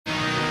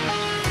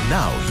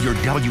Now, your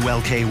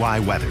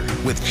WLKY weather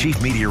with Chief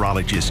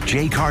Meteorologist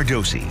Jay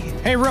Cardosi.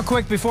 Hey, real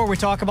quick before we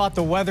talk about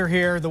the weather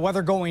here, the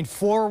weather going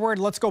forward,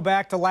 let's go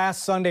back to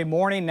last Sunday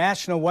morning.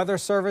 National Weather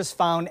Service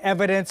found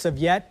evidence of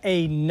yet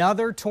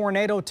another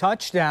tornado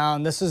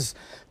touchdown. This is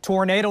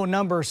tornado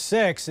number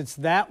 6. It's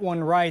that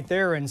one right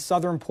there in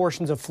southern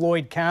portions of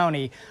Floyd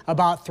County,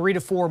 about 3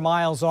 to 4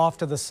 miles off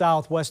to the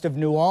southwest of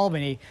New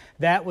Albany.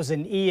 That was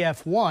an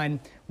EF1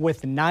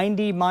 with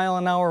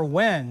 90-mile-an-hour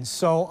winds.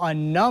 So a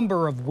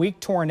number of weak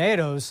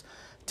tornadoes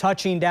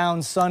touching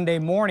down Sunday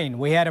morning.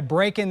 We had a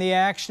break in the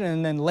action,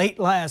 and then late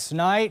last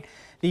night,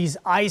 these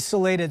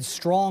isolated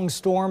strong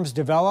storms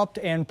developed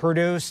and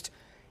produced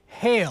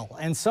hail.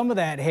 And some of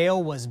that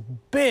hail was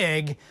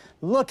big.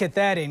 Look at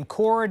that in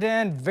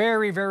Corridon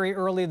very, very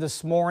early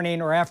this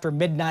morning or after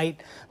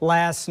midnight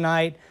last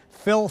night.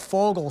 Phil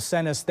Fogel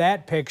sent us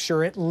that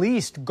picture, at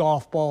least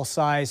golf ball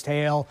sized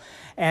hail,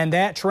 and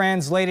that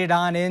translated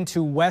on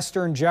into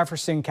western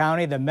Jefferson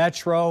County, the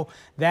metro.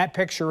 That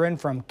picture in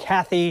from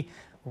Kathy,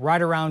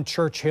 right around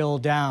Churchill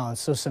Downs.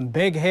 So some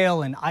big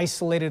hail in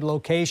isolated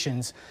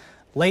locations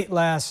late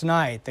last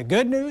night. The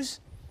good news,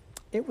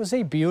 it was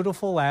a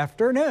beautiful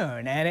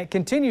afternoon, and it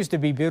continues to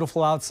be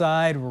beautiful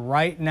outside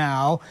right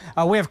now.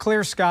 We have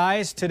clear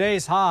skies.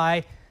 Today's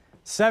high,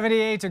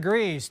 78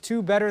 degrees,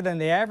 2 better than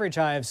the average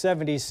high of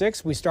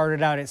 76. We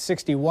started out at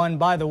 61.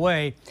 By the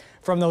way,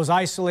 from those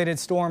isolated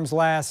storms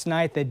last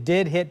night that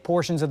did hit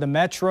portions of the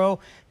metro,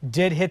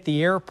 did hit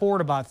the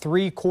airport, about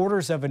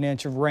 3/4 of an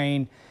inch of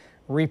rain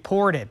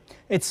reported.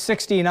 It's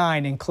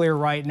 69 and clear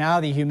right now.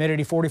 The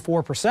humidity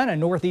 44%, a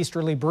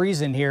northeasterly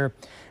breeze in here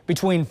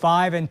between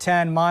 5 and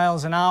 10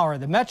 miles an hour.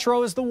 The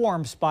metro is the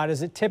warm spot,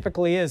 as it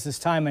typically is this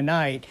time of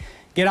night.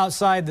 Get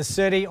outside the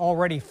city,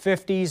 already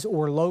 50s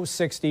or low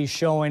 60s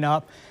showing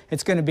up.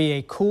 It's going to be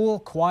a cool,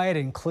 quiet,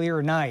 and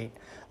clear night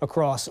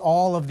across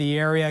all of the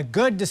area.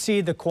 Good to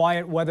see the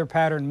quiet weather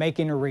pattern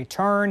making a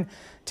return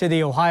to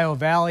the Ohio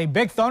Valley.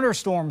 Big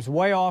thunderstorms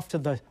way off to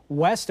the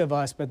west of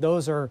us, but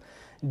those are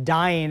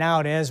dying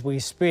out as we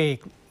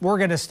speak. We're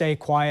going to stay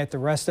quiet the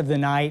rest of the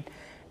night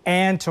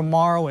and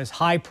tomorrow as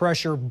high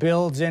pressure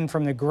builds in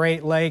from the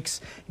Great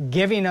Lakes,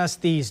 giving us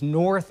these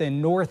north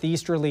and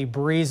northeasterly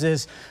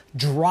breezes,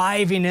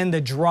 driving in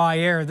the dry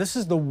air. This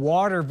is the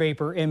water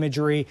vapor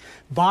imagery.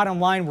 Bottom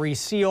line, where you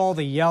see all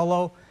the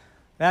yellow,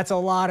 that's a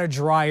lot of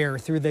dry air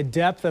through the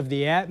depth of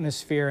the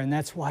atmosphere, and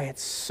that's why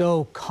it's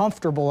so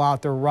comfortable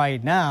out there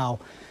right now.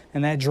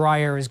 And that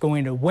dry air is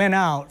going to win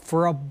out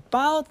for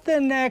about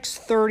the next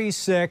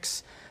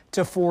 36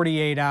 to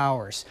 48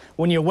 hours.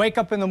 When you wake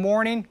up in the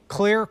morning,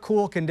 clear,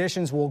 cool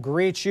conditions will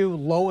greet you.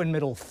 Low and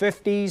middle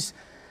 50s,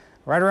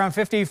 right around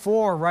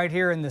 54 right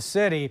here in the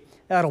city.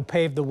 That'll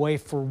pave the way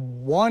for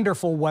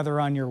wonderful weather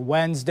on your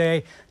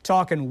Wednesday.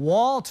 Talking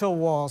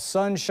wall-to-wall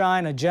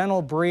sunshine, a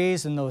gentle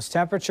breeze, and those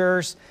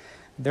temperatures,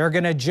 they're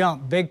going to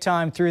jump big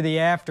time through the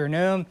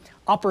afternoon.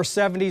 Upper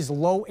 70s,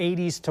 low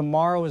 80s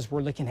tomorrow, as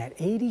we're looking at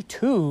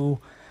 82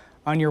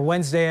 on your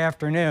Wednesday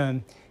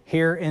afternoon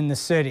here in the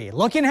city.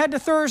 Looking ahead to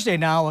Thursday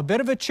now, a bit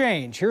of a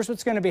change. Here's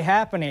what's going to be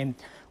happening.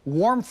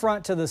 Warm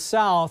front to the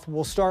south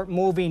will start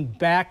moving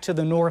back to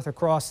the north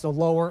across the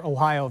lower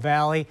Ohio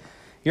Valley.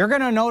 You're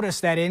going to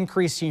notice that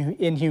increase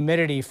in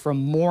humidity from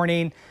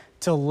morning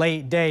to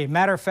late day.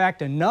 Matter of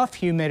fact, enough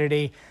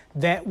humidity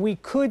that we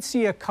could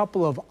see a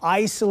couple of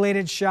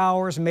isolated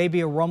showers,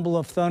 maybe a rumble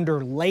of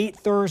thunder late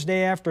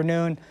Thursday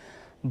afternoon,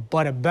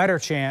 but a better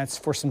chance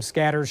for some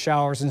scattered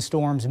showers and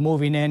storms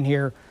moving in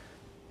here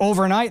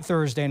overnight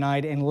Thursday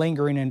night and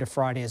lingering into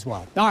Friday as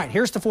well. All right,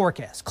 here's the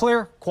forecast.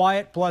 Clear,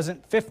 quiet,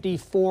 pleasant,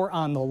 54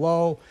 on the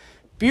low.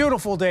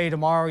 Beautiful day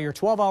tomorrow. Your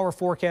 12-hour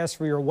forecast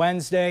for your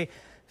Wednesday.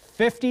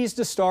 50s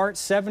to start,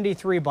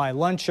 73 by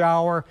lunch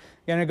hour.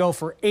 Going to go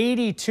for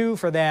 82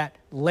 for that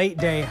late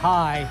day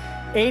high.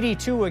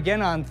 82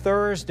 again on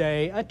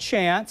Thursday. A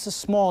chance, a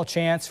small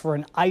chance for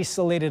an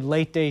isolated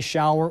late day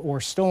shower or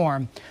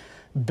storm.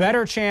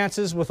 Better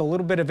chances with a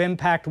little bit of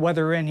impact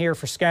weather in here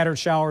for scattered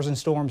showers and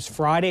storms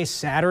Friday,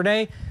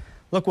 Saturday.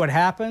 Look what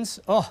happens.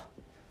 Oh,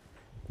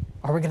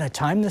 are we going to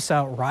time this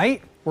out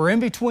right? We're in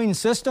between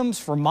systems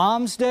for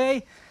Mom's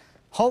Day.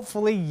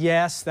 Hopefully,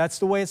 yes. That's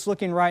the way it's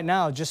looking right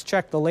now. Just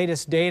check the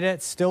latest data.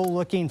 It's still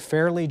looking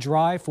fairly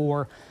dry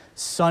for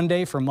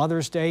Sunday, for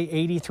Mother's Day,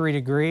 83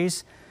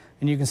 degrees.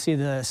 And you can see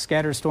the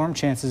scattered storm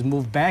chances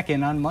move back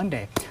in on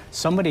Monday.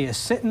 Somebody is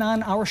sitting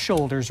on our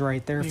shoulders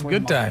right there. For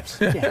good times.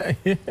 Yeah.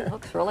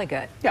 Looks really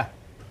good. Yeah.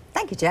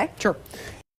 Thank you, Jay. Sure.